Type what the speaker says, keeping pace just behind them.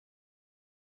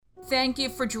Thank you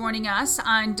for joining us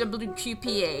on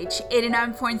WQPH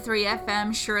 89.3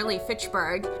 FM Shirley,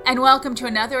 Fitchburg, and welcome to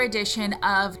another edition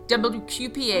of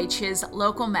WQPH's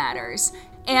Local Matters.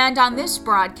 And on this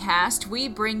broadcast, we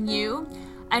bring you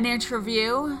an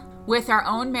interview with our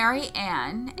own Mary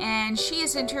Ann, and she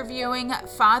is interviewing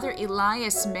Father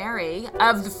Elias Mary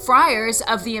of the Friars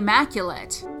of the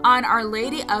Immaculate on Our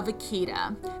Lady of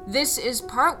Akita. This is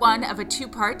part one of a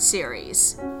two-part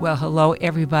series. Well, hello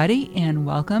everybody, and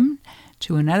welcome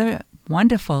to another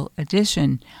wonderful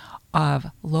edition of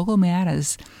Local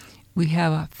Matters. We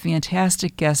have a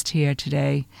fantastic guest here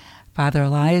today, Father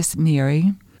Elias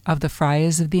Mary of the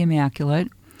Friars of the Immaculate,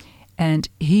 and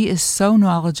he is so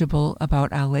knowledgeable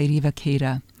about Our Lady of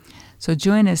Akita. So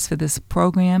join us for this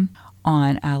program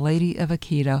on Our Lady of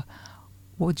Akita.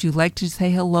 Would you like to say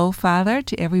hello, Father,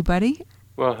 to everybody?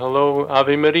 Well, hello,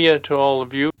 Ave Maria to all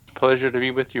of you. Pleasure to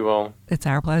be with you all. It's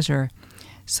our pleasure.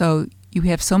 So you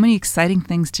have so many exciting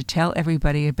things to tell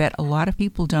everybody. I bet a lot of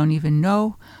people don't even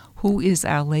know who is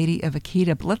Our Lady of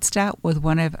Akita. But let's start with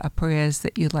one of our prayers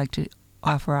that you'd like to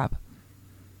offer up.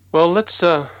 Well, let's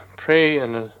pray,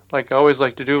 and like I always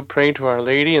like to do, pray to Our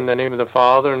Lady in the name of the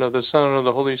Father, and of the Son, and of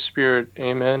the Holy Spirit.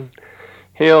 Amen.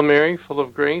 Hail Mary, full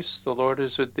of grace, the Lord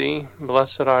is with thee.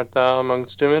 Blessed art thou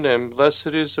amongst women, and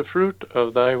blessed is the fruit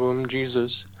of thy womb,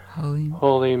 Jesus.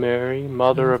 Holy Mary,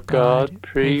 Mother of God,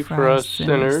 pray for us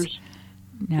sinners,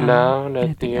 now and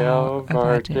at the hour of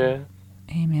our death.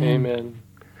 Amen. Amen.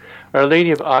 Our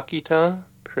Lady of Akita,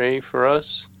 pray for us.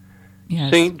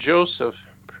 Yes. Saint Joseph,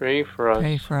 pray for us.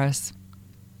 Pray for us.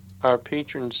 Our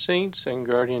patron saints and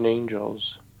guardian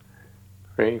angels,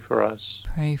 pray for us.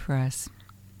 Pray for us.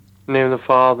 In the name of the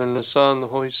Father, and the Son, and the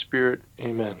Holy Spirit.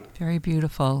 Amen. Very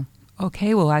beautiful.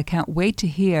 Okay, well, I can't wait to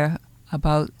hear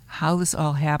about how this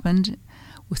all happened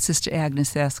with Sister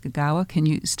Agnes Sasagawa. Can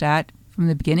you start from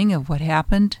the beginning of what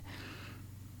happened?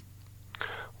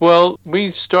 Well,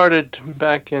 we started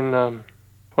back in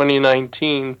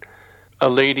 2019. A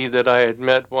lady that I had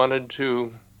met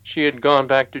she had gone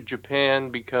back to Japan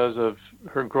because of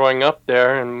her growing up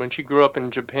there, and when she grew up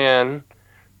in Japan,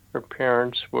 her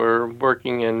parents were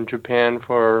working in Japan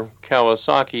for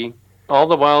Kawasaki. All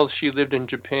the while she lived in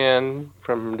Japan,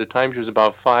 from the time she was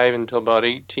about 5 until about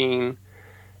 18,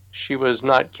 she was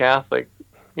not Catholic.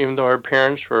 Even though her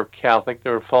parents were Catholic, they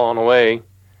were fallen away.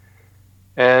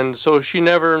 And so she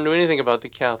never knew anything about the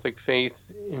Catholic faith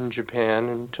in Japan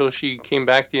until she came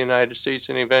back to the United States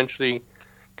and eventually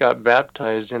got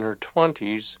baptized in her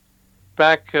 20s.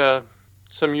 Back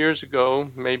some years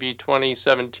ago, maybe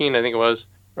 2017, I think it was,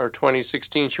 or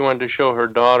 2016, she wanted to show her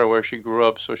daughter where she grew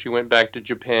up, so she went back to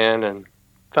Japan and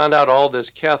found out all this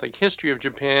Catholic history of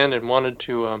Japan and wanted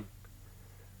to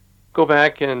go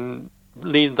back and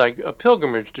lead like a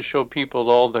pilgrimage to show people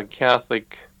all the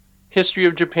Catholic history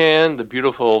of Japan, the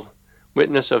beautiful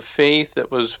witness of faith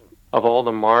that was of all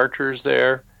the martyrs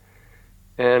there.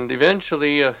 And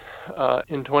eventually, in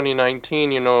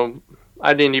 2019,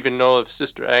 I didn't even know if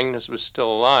Sister Agnes was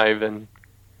still alive, and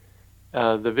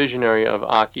the visionary of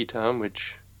Akita, which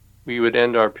we would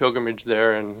end our pilgrimage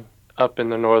there and up in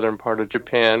the northern part of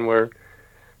Japan, where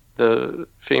the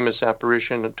famous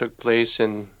apparition that took place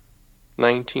in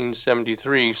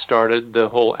 1973 started, the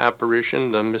whole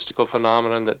apparition, the mystical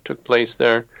phenomenon that took place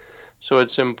there. So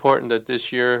it's important that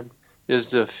this year is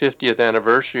the 50th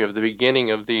anniversary of the beginning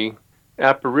of the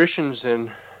apparitions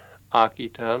in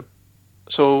Akita.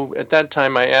 So at that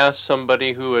time I asked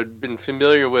somebody who had been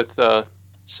familiar with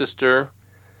Sister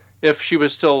if she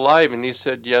was still alive, and he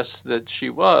said yes, that she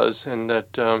was, and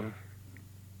that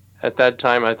at that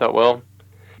time I thought, well,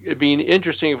 it'd be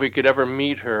interesting if we could ever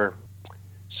meet her.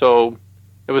 So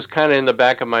it was kind of in the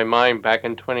back of my mind back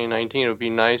in 2019, it would be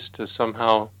nice to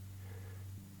somehow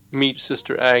meet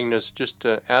Sister Agnes, just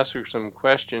to ask her some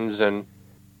questions and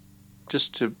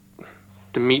just to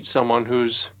meet someone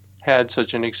who's had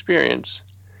such an experience.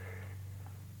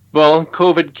 Well,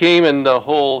 COVID came and the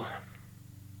whole,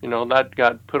 that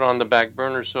got put on the back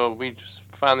burner, so we just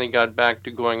finally got back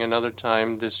to going another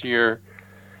time this year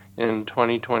in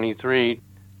 2023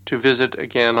 to visit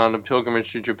again on a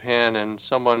pilgrimage to Japan, and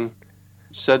someone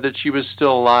said that she was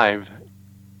still alive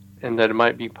and that it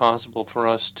might be possible for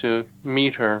us to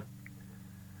meet her.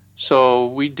 So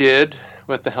we did,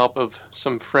 with the help of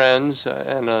some friends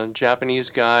and a Japanese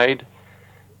guide.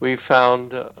 We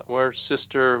found where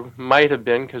Sister might have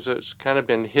been, because it's kind of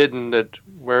been hidden that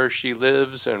where she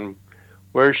lives and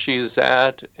where she's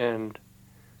at. And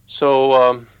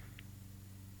so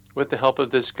with the help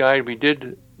of this guide, we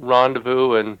did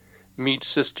rendezvous and meet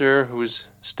Sister, who was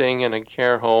staying in a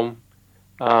care home,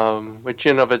 which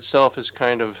in of itself is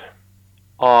kind of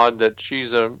odd that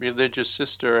she's a religious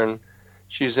sister and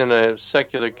she's in a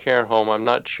secular care home. I'm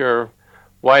not sure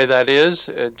why that is.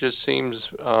 It just seems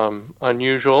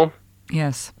unusual.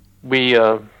 Yes. We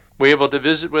were able to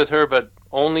visit with her, but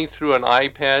only through an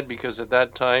iPad, because at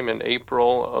that time in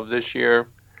April of this year,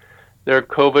 their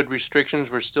COVID restrictions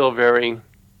were still very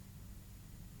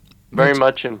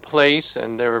much in place,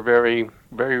 and they were very,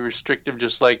 very restrictive,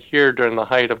 just like here during the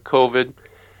height of COVID.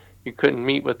 You couldn't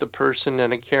meet with the person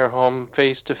in a care home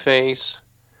face-to-face.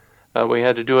 We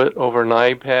had to do it over an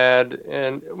iPad,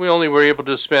 and we only were able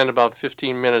to spend about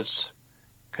 15 minutes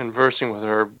conversing with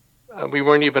her. We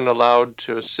weren't even allowed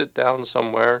to sit down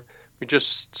somewhere. We just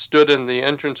stood in the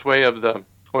entranceway of the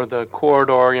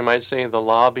corridor, you might say, the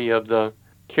lobby of the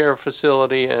care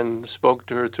facility, and spoke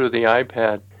to her through the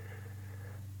iPad.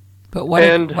 But what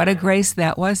a grace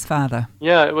that was, Father.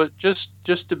 Yeah, it was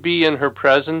just to be in her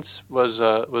presence was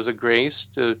a grace.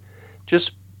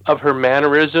 Just of her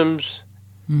mannerisms,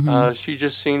 she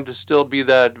just seemed to still be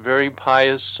that very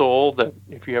pious soul that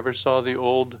if you ever saw the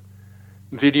old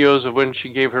videos of when she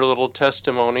gave her little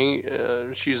testimony,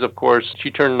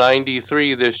 she turned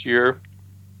 93 this year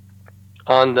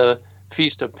on the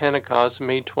Feast of Pentecost,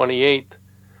 May 28th.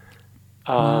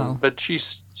 Wow. But she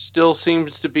still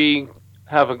seems to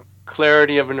have a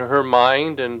clarity in her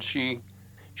mind, and she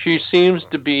seems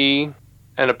to be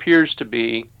and appears to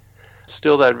be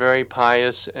still that very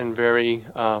pious and very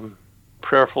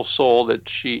prayerful soul that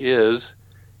she is.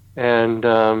 And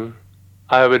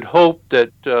I would hope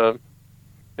that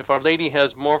if Our Lady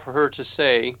has more for her to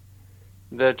say,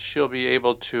 that she'll be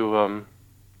able to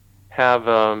have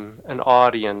an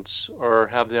audience or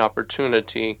have the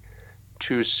opportunity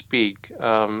to speak.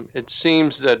 It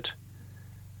seems that,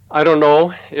 I don't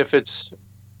know if it's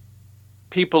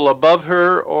people above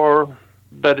her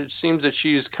but it seems that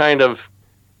she's kind of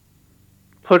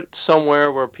put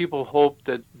somewhere where people hope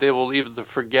that they will either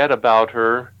forget about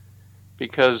her,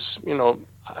 because,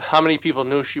 how many people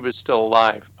knew she was still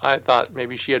alive? I thought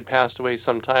maybe she had passed away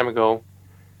some time ago.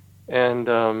 And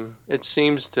it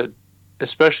seems that,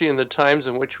 especially in the times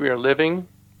in which we are living,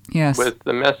 yes, with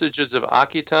the messages of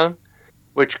Akita,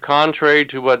 which, contrary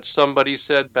to what somebody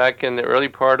said back in the early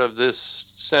part of this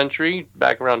century,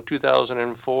 back around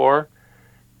 2004,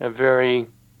 a very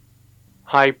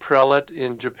high prelate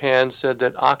in Japan said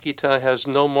that Akita has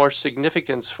no more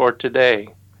significance for today.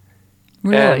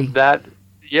 Really?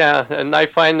 And I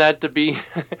find that to be,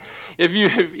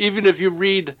 even if you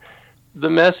read the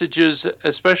messages,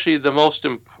 especially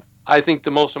I think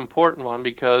the most important one,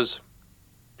 because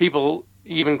people,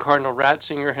 even Cardinal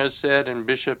Ratzinger has said, and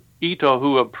Bishop Ito,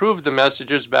 who approved the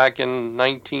messages back in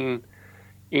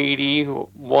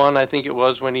 1981, I think it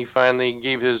was, when he finally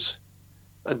gave his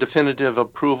definitive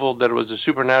approval that it was a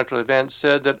supernatural event,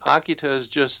 said that Akita is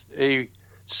just a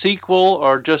sequel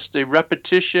or just a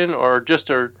repetition or just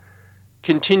a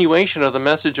continuation of the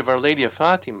message of Our Lady of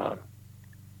Fatima.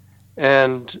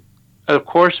 And of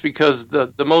course, because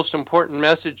the most important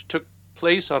message took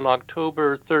place on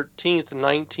October 13th,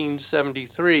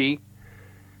 1973,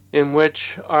 in which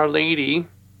Our Lady,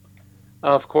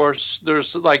 of course, there's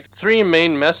like three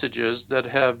main messages that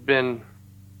have been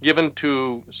given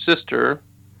to Sister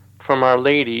from Our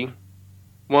Lady.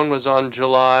 One was on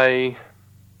July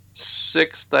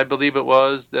 6th, I believe it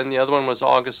was. Then the other one was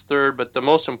August 3rd, but the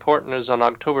most important is on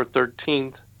October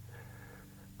 13th,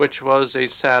 which was a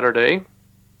Saturday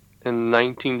in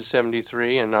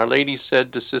 1973. And Our Lady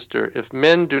said to Sister, "If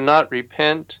men do not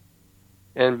repent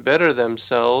and better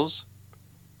themselves,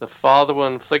 the Father will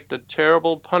inflict a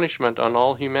terrible punishment on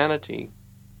all humanity.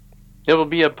 It will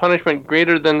be a punishment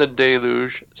greater than the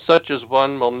deluge, such as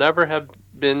one will never have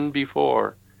been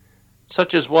before,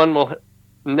 such as one will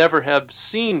never have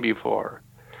seen before.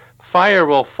 Fire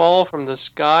will fall from the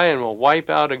sky and will wipe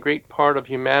out a great part of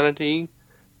humanity,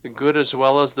 the good as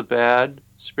well as the bad,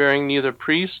 sparing neither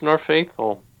priests nor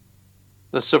faithful.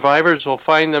 The survivors will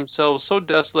find themselves so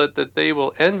desolate that they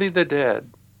will envy the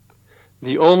dead.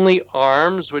 The only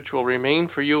arms which will remain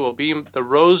for you will be the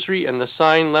rosary and the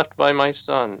sign left by my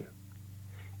Son.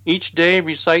 Each day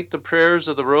recite the prayers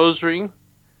of the rosary.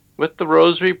 With the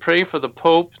rosary, pray for the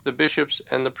Pope, the bishops,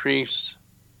 and the priests.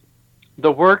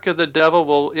 The work of the devil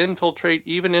will infiltrate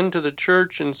even into the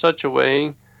church in such a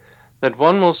way that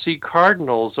one will see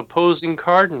cardinals opposing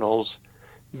cardinals,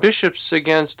 bishops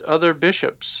against other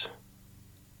bishops."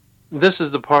 This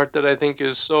is the part that I think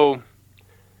is so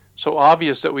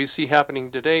obvious that we see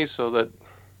happening today, so that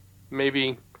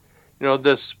maybe,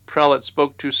 this prelate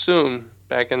spoke too soon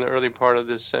back in the early part of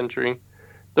this century.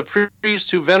 "The priests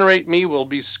who venerate me will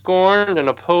be scorned and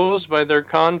opposed by their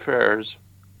confreres.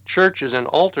 Churches and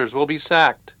altars will be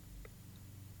sacked.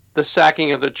 the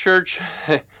sacking of the church,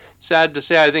 sad to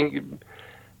say, I think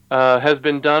has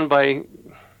been done by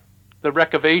the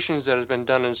recavations that has been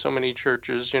done in so many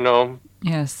churches,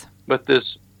 Yes. But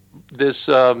this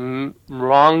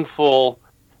wrongful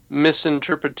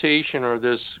misinterpretation, or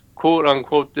this quote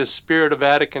unquote, this spirit of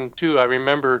Vatican II. I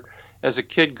remember as a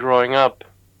kid growing up,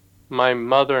 my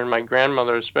mother and my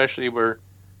grandmother especially were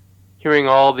hearing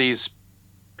all these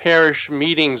parish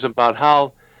meetings about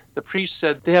how the priest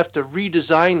said they have to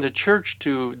redesign the church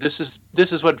to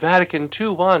this is what Vatican II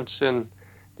wants, and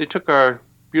they took our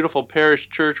beautiful parish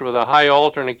church with a high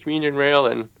altar and a communion rail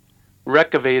and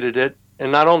recavated it,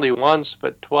 and not only once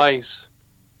but twice.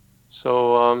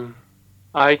 So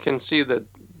I can see that.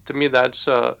 To me, that's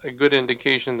a good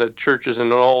indication that churches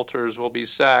and altars will be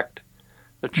sacked.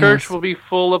 The church will be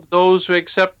full of those who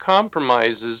accept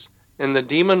compromises, and the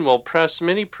demon will press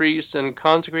many priests and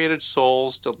consecrated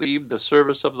souls to leave the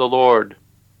service of the Lord.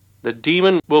 The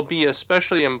demon will be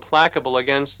especially implacable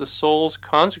against the souls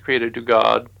consecrated to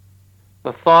God.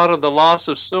 The thought of the loss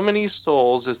of so many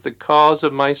souls is the cause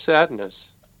of my sadness.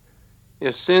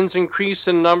 If sins increase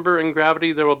in number and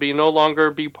gravity, there will no longer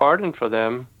be pardon for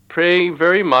them. Pray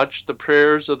very much the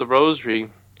prayers of the Rosary.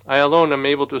 I alone am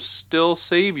able to still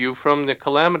save you from the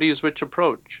calamities which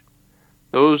approach.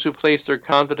 Those who place their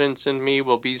confidence in me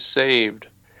will be saved.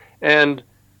 And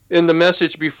in the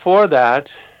message before that,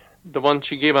 the one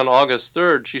she gave on August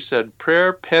 3rd, she said,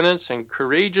 prayer, penance, and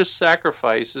courageous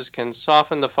sacrifices can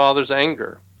soften the Father's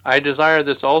anger. I desire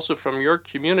this also from your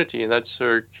community, that's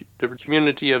the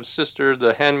community of Sister,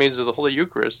 the Handmaids of the Holy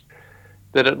Eucharist,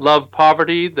 that it love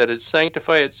poverty, that it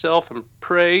sanctify itself, and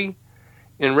pray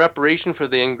in reparation for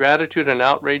the ingratitude and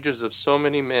outrages of so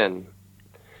many men.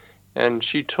 And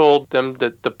she told them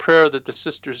that the prayer that the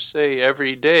sisters say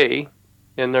every day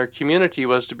in their community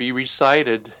was to be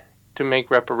recited to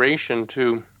make reparation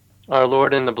to our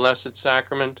Lord in the Blessed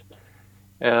Sacrament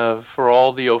for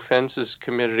all the offenses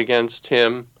committed against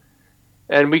him.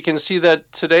 And we can see that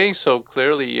today so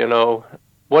clearly,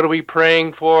 what are we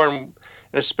praying for, and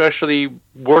especially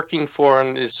working for,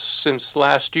 and since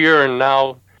last year, and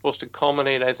now supposed to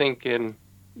culminate, I think, in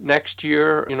next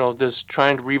year, this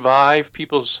trying to revive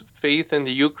people's faith in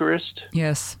the Eucharist.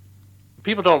 Yes.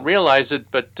 People don't realize it,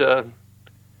 but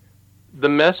the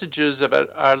messages about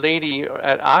Our Lady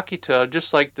at Akita,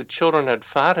 just like the children at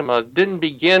Fatima, didn't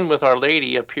begin with Our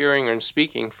Lady appearing and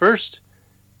speaking. First,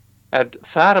 at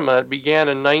Fatima, it began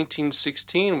in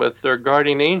 1916 with their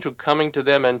guardian angel coming to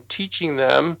them and teaching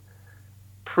them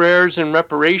prayers in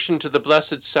reparation to the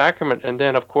Blessed Sacrament, and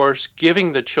then, of course,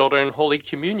 giving the children Holy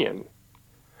Communion.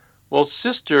 Well,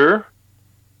 Sister,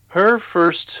 her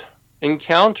first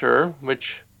encounter, which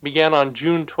began on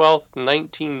June 12th,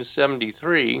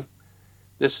 1973,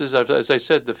 this is, as I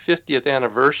said, the 50th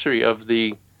anniversary of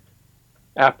the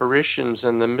apparitions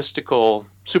and the mystical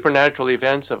supernatural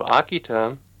events of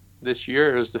Akita. This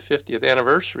year is the 50th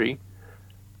anniversary.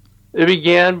 It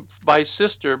began by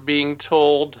Sister being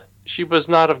told she was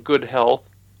not of good health,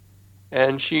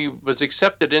 and she was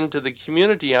accepted into the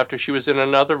community after she was in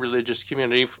another religious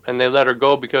community, and they let her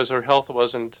go because her health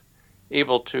wasn't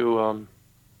able to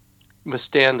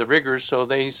withstand the rigors. So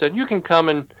they said, you can come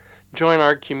and join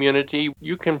our community.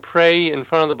 You can pray in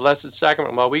front of the Blessed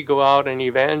Sacrament while we go out and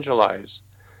evangelize.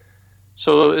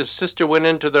 So his sister went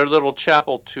into their little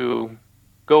chapel to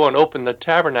go and open the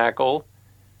tabernacle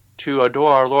to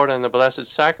adore our Lord and the Blessed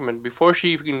Sacrament. Before she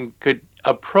even could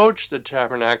approach the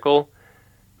tabernacle,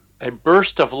 a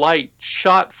burst of light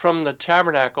shot from the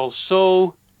tabernacle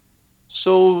so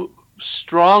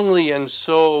strongly and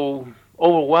so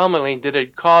overwhelmingly did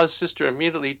it cause Sister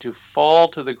immediately to fall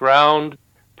to the ground,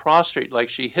 prostrate, like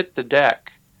she hit the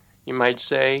deck, you might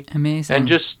say. Amazing. And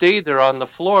just stayed there on the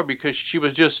floor because she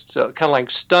was just kind of like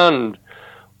stunned.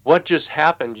 What just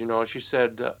happened, she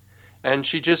said. And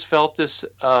she just felt this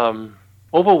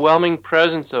overwhelming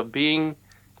presence of being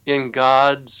in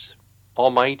God's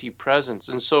almighty presence.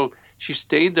 And so she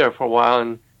stayed there for a while,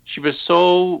 and she was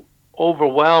so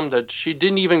overwhelmed that she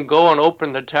didn't even go and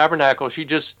open the tabernacle.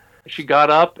 She got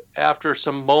up after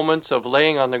some moments of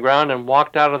laying on the ground and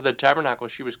walked out of the tabernacle.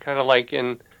 She was kind of like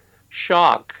in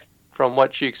shock from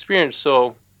what she experienced.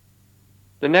 So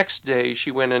the next day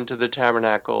she went into the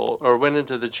tabernacle, or went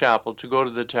into the chapel to go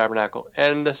to the tabernacle,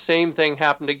 and the same thing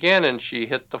happened again, and she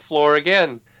hit the floor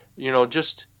again.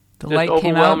 Just the this light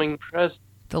overwhelming presence.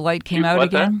 The light came out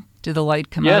again? Did the light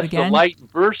come out again? Yes, the light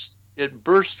burst. It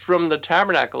burst from the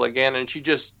tabernacle again, and she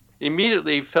just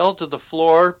immediately fell to the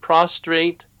floor,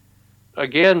 prostrate.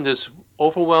 Again, this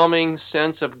overwhelming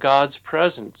sense of God's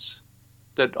presence,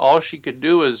 that all she could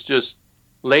do is just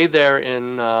lay there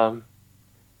in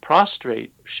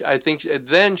prostrate. I think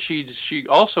then she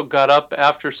also got up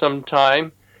after some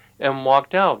time and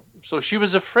walked out. So she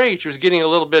was afraid. She was getting a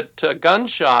little bit gun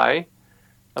shy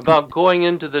about going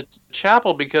into the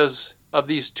chapel because of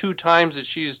these 2 times that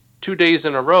 2 days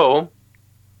in a row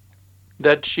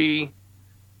that she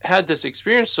had this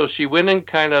experience. So she went in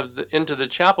kind of into the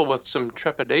chapel with some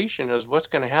trepidation as what's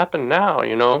going to happen now,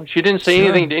 She didn't say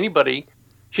anything to anybody.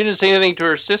 She didn't say anything to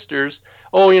her sisters.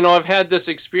 Oh, I've had this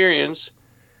experience.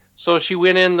 So she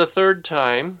went in the 3rd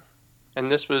time,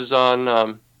 and this was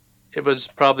on, it was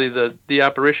probably the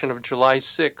apparition of July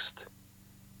 6th,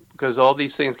 because all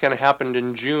these things kind of happened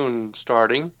in June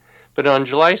starting. But on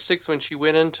July 6th, when she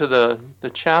went into the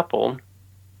chapel,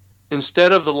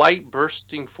 instead of the light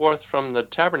bursting forth from the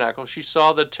tabernacle, she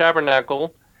saw the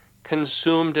tabernacle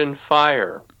consumed in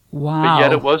fire. Wow. But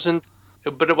yet it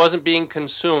wasn't being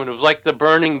consumed. It was like the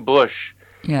burning bush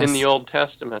in the Old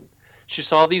Testament. She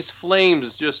saw these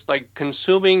flames just like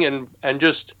consuming and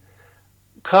just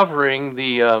covering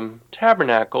the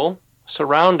tabernacle,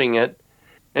 surrounding it.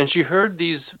 And she heard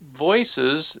these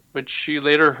voices, which she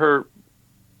later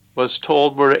was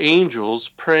told were angels,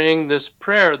 praying this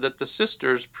prayer that the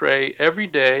sisters pray every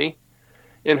day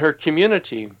in her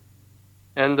community.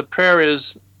 And the prayer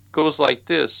goes like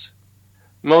this: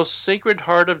 Most Sacred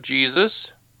Heart of Jesus,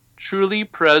 truly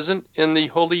present in the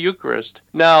Holy Eucharist.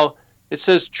 Now, it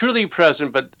says truly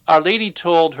present, but Our Lady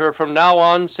told her from now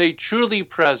on, say truly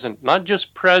present, not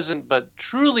just present, but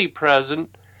truly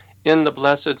present in the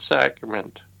Blessed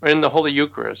Sacrament, or in the Holy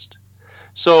Eucharist.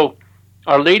 So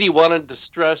Our Lady wanted to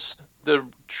stress the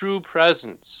true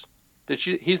presence, that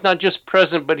he's not just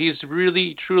present, but he's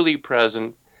really, truly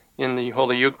present in the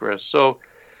Holy Eucharist. So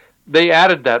they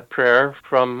added that prayer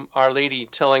from Our Lady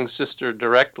telling Sister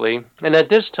directly. And at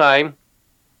this time,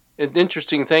 an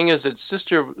interesting thing is that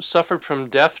Sister suffered from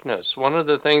deafness. One of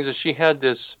the things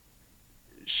is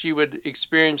she would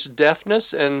experience deafness,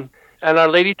 and Our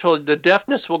Lady told her the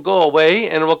deafness will go away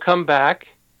and it will come back,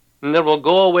 and then it will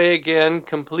go away again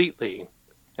completely.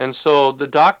 And so the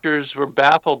doctors were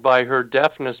baffled by her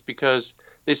deafness because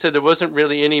they said there wasn't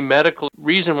really any medical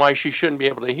reason why she shouldn't be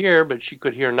able to hear, but she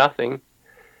could hear nothing.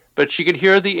 But she could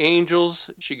hear the angels,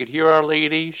 she could hear Our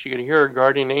Lady, she could hear her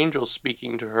guardian angel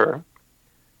speaking to her.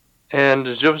 And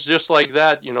it was just like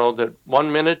that, that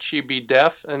 1 minute she'd be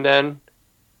deaf, and then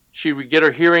she would get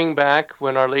her hearing back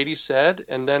when Our Lady said,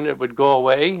 and then it would go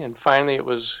away, and finally it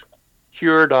was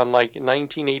cured on like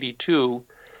 1982.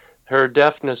 Her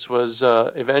deafness was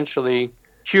eventually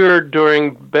cured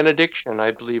during benediction,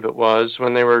 I believe it was,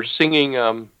 when they were singing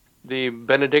the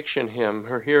benediction hymn.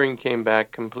 Her hearing came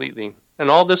back completely. And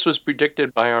all this was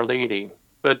predicted by Our Lady.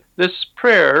 But this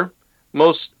prayer,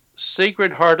 Most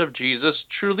Sacred Heart of Jesus,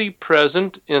 truly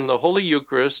present in the Holy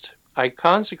Eucharist, I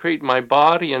consecrate my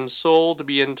body and soul to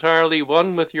be entirely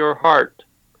one with your heart,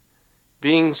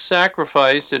 being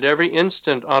sacrificed at every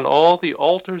instant on all the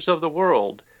altars of the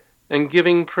world, and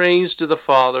giving praise to the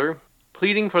Father,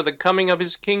 pleading for the coming of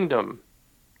his kingdom.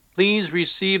 Please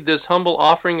receive this humble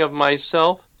offering of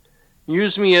myself.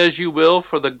 Use me as you will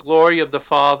for the glory of the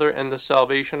Father and the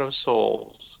salvation of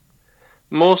souls.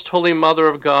 Most Holy Mother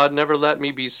of God, never let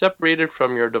me be separated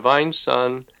from your divine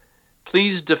Son.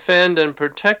 Please defend and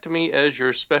protect me as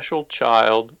your special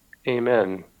child.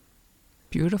 Amen.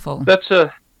 Beautiful. That's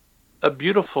a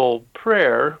beautiful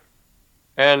prayer,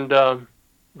 and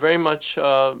very much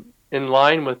in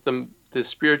line with the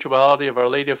spirituality of Our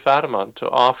Lady of Fatima, to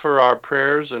offer our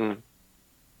prayers and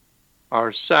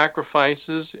our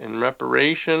sacrifices in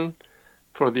reparation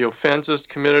for the offenses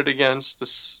committed against the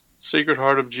Sacred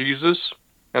Heart of Jesus,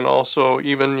 and also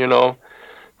even,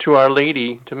 to Our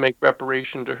Lady, to make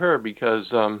reparation to her, because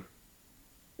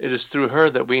it is through her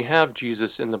that we have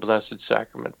Jesus in the Blessed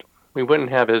Sacrament. We wouldn't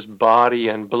have his body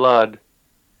and blood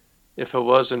if it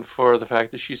wasn't for the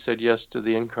fact that she said yes to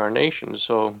the Incarnation.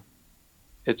 So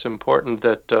it's important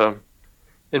that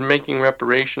in making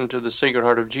reparation to the Sacred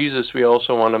Heart of Jesus, we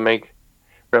also want to make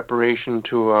reparation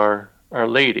to Our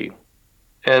Lady.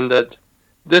 And that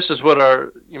this is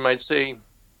what you might say,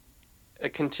 a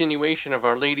continuation of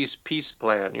Our Lady's peace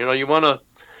plan. You want to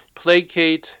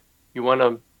placate, you want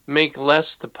to make less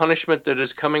the punishment that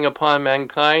is coming upon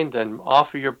mankind, then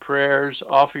offer your prayers,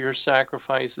 offer your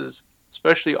sacrifices,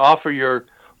 especially offer your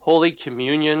Holy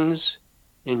Communions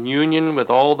in union with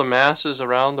all the masses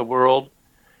around the world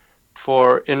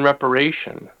in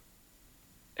reparation.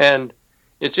 And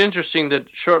it's interesting that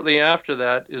shortly after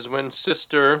that is when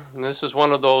Sister, and this is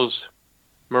one of those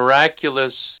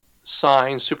miraculous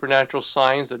signs, supernatural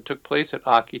signs that took place at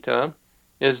Akita,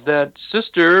 is that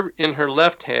Sister in her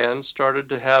left hand started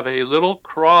to have a little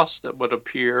cross that would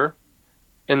appear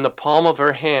in the palm of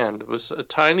her hand. It was a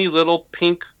tiny little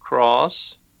pink cross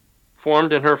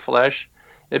formed in her flesh.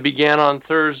 It began on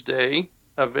Thursday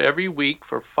of every week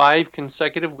for 5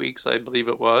 consecutive weeks, I believe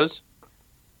it was.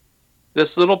 This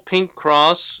little pink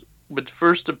cross would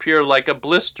first appear like a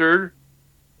blister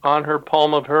on her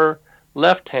palm of her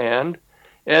left hand,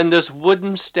 and this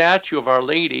wooden statue of Our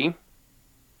Lady,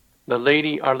 Our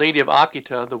Lady of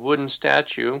Akita, the wooden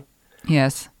statue.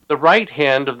 Yes. The right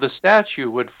hand of the statue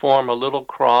would form a little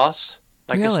cross,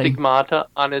 like Really? a stigmata,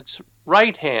 on its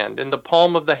right hand, in the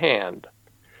palm of the hand.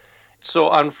 So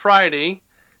on Friday,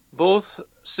 both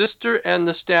Sister and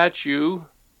the statue,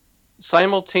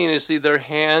 simultaneously, their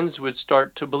hands would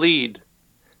start to bleed.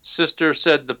 Sister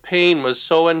said the pain was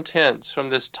so intense from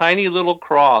this tiny little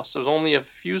cross. It was only a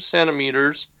few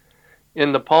centimeters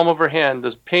in the palm of her hand.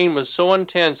 The pain was so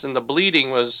intense and the bleeding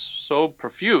was so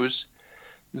profuse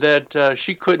that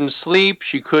she couldn't sleep.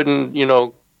 She couldn't,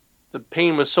 the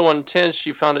pain was so intense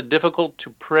she found it difficult to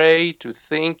pray, to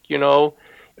think, It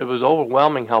was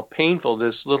overwhelming how painful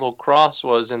this little cross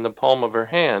was in the palm of her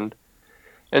hand.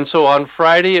 And so on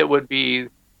Friday it would be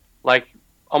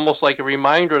almost like a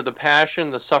reminder of the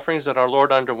passion, the sufferings that our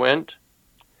Lord underwent.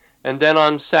 And then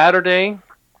on Saturday,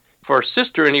 for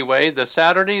Sister anyway,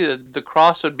 the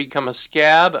cross would become a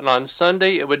scab, and on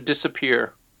Sunday it would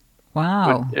disappear.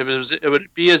 Wow. It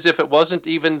would be as if it wasn't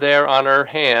even there on her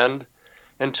hand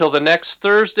until the next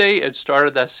Thursday. It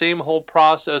started that same whole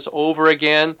process over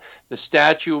again. The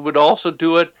statue would also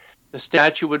do it. The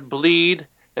statue would bleed.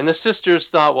 And the sisters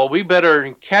thought, well, we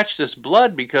better catch this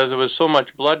blood because there was so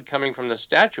much blood coming from the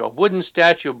statue, a wooden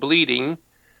statue bleeding,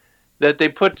 that they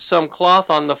put some cloth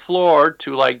on the floor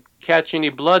to catch any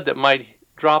blood that might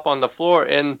drop on the floor,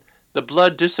 and the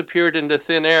blood disappeared into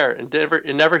thin air and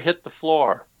it never hit the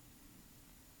floor.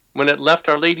 When it left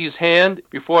Our Lady's hand,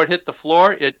 before it hit the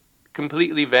floor, it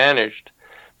completely vanished.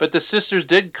 But the sisters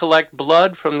did collect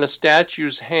blood from the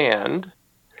statue's hand,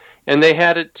 and they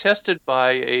had it tested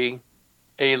by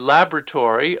a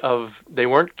laboratory they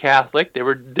weren't Catholic. They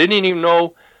didn't even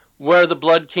know where the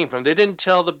blood came from. They didn't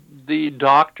tell the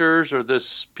doctors or the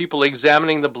people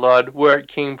examining the blood where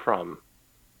it came from.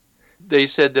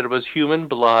 They said that it was human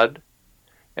blood,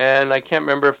 and I can't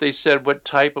remember if they said what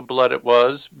type of blood it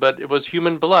was, but it was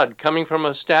human blood coming from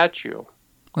a statue.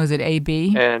 Was it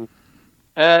AB? And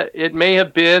it may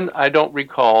have been. I don't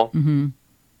recall. Mm-hmm.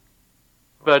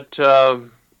 But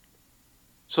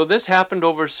so this happened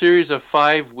over a series of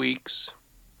 5 weeks,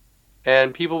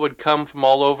 and people would come from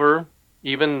all over.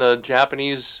 Even the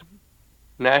Japanese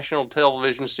national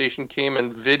television station came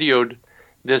and videoed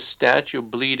this statue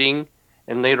bleeding,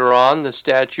 and later on the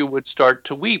statue would start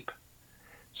to weep.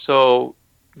 So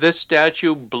this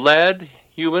statue bled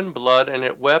human blood, and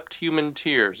it wept human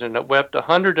tears, and it wept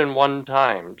 101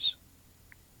 times.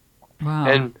 Wow.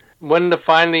 And when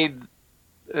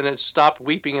it stopped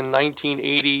weeping in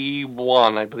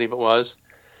 1981, I believe it was,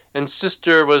 and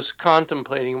Sister was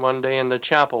contemplating one day in the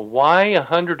chapel, why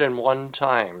 101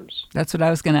 times? That's what I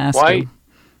was going to ask you.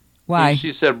 Why?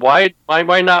 She said, why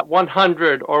not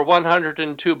 100 or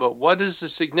 102? But what is the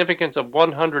significance of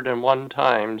 101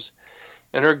 times?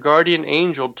 And her guardian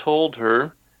angel told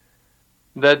her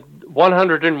that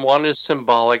 101 is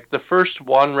symbolic. The first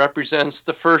one represents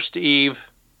the first Eve,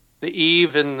 the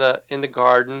Eve in the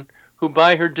garden, who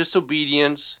by her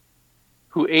disobedience,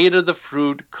 who ate of the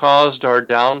fruit, caused our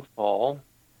downfall.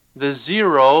 The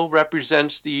 0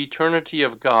 represents the eternity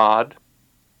of God,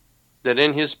 that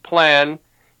in his plan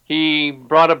he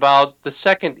brought about the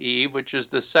second Eve, which is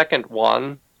the second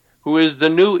one, who is the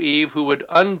new Eve, who would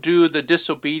undo the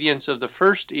disobedience of the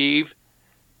first Eve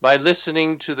by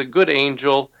listening to the good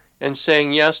angel and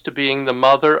saying yes to being the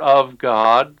mother of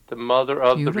God, the mother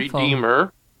of the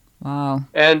Redeemer. Wow.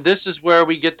 And this is where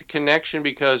we get the connection,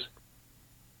 because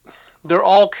they're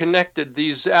all connected,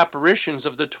 these apparitions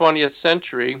of the 20th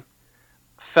century.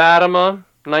 Fatima,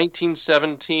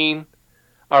 1917,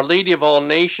 Our Lady of All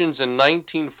Nations in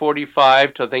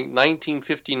 1945 to, I think,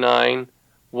 1959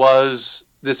 was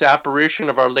this apparition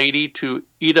of Our Lady to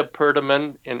Ida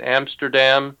Perdaman in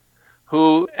Amsterdam,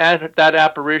 who at that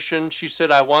apparition, she said,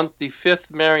 I want the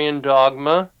fifth Marian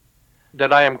dogma,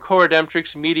 that I am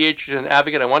co-redemptrix, mediatrix, and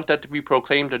advocate. I want that to be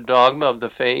proclaimed a dogma of the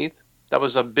faith. That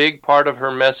was a big part of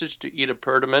her message to Ida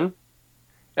Perdaman.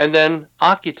 And then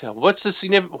Akita. What's the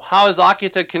significance? How is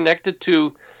Akita connected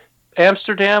to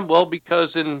Amsterdam? Well,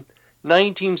 because in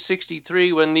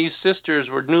 1963, when these sisters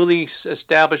were newly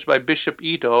established by Bishop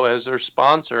Ito as their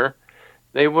sponsor,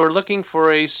 they were looking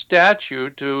for a statue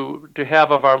to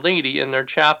have of Our Lady in their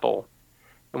chapel.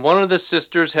 And one of the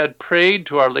sisters had prayed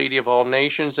to Our Lady of All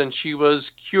Nations, and she was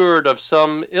cured of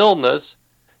some illness.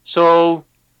 So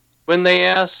when they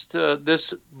asked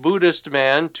this Buddhist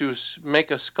man to make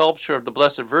a sculpture of the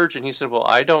Blessed Virgin, he said, well,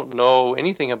 I don't know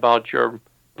anything about your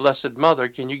Blessed Mother.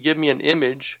 Can you give me an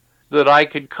image that I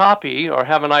could copy or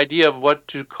have an idea of what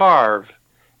to carve?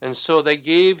 And so they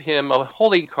gave him a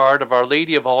holy card of Our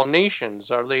Lady of all Nations,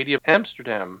 Our Lady of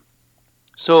Amsterdam.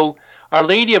 So Our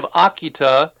Lady of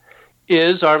Akita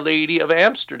is Our Lady of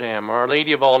Amsterdam, Our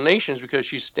Lady of all Nations, because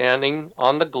she's standing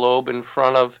on the globe in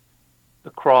front of the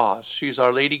cross. She's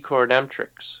Our Lady Coredemptrix.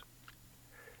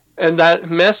 And that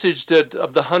message that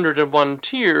of the 101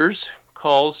 Tears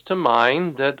calls to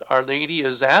mind that Our Lady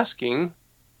is asking,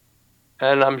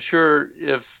 and I'm sure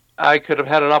if I could have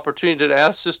had an opportunity to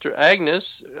ask Sister Agnes,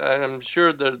 I'm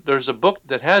sure that there's a book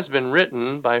that has been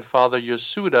written by Father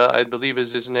Yasuda, I believe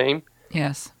is his name.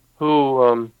 Yes.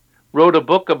 Who wrote a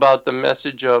book about the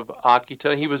message of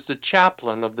Akita. He was the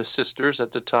chaplain of the sisters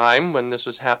at the time when this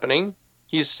was happening.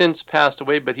 He's since passed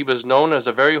away, but he was known as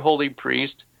a very holy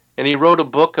priest, and he wrote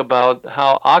a book about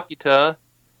how Akita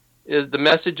the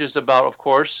message is about, of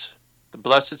course, the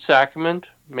Blessed Sacrament,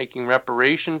 making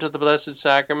reparation to the Blessed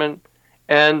Sacrament,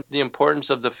 and the importance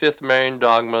of the Fifth Marian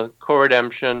Dogma,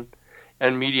 co-redemption,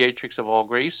 and mediatrix of all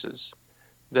graces.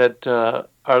 That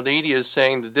Our Lady is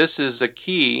saying that this is the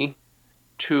key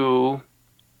to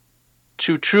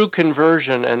true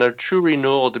conversion and a true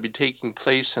renewal to be taking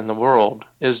place in the world,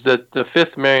 is that the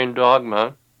Fifth Marian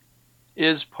Dogma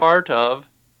is part of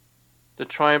the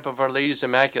triumph of Our Lady's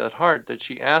Immaculate Heart that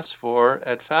she asked for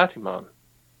at Fatima.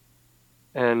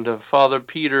 And Father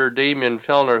Peter Damian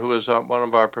Fellner, who was one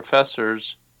of our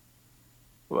professors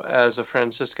as a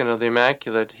Franciscan of the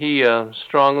Immaculate, he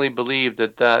strongly believed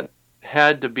that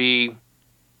had to be,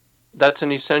 that's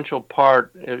an essential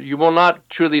part. You will not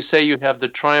truly say you have the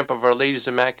triumph of Our Lady's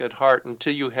Immaculate Heart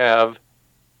until you have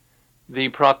the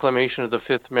proclamation of the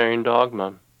Fifth Marian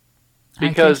Dogma.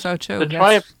 Because I think so too. The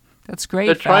triumph, that's great.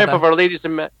 The triumph of Our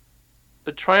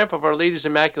Lady's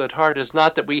Immaculate Heart is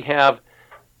not that we have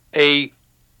a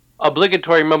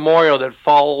obligatory memorial that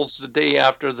falls the day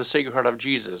after the Sacred Heart of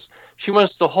Jesus. She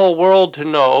wants the whole world to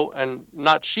know, and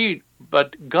not she,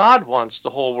 but God wants the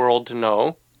whole world to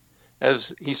know, as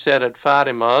he said at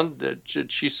Fatima, that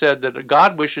she said that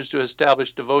God wishes to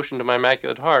establish devotion to my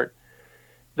Immaculate Heart.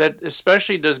 That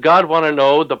especially does God want to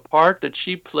know the part that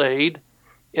she played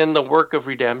in the work of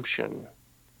redemption.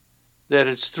 That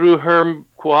it's through her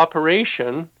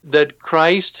cooperation that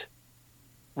Christ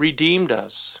redeemed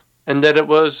us, and that it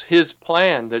was his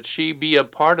plan that she be a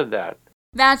part of that.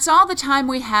 That's all the time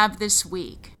we have this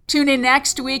week. Tune in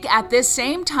next week at this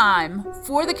same time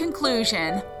for the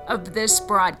conclusion of this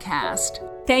broadcast.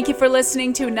 Thank you for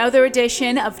listening to another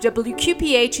edition of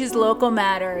WQPH's Local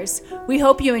Matters. We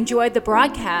hope you enjoyed the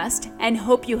broadcast and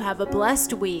hope you have a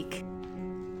blessed week.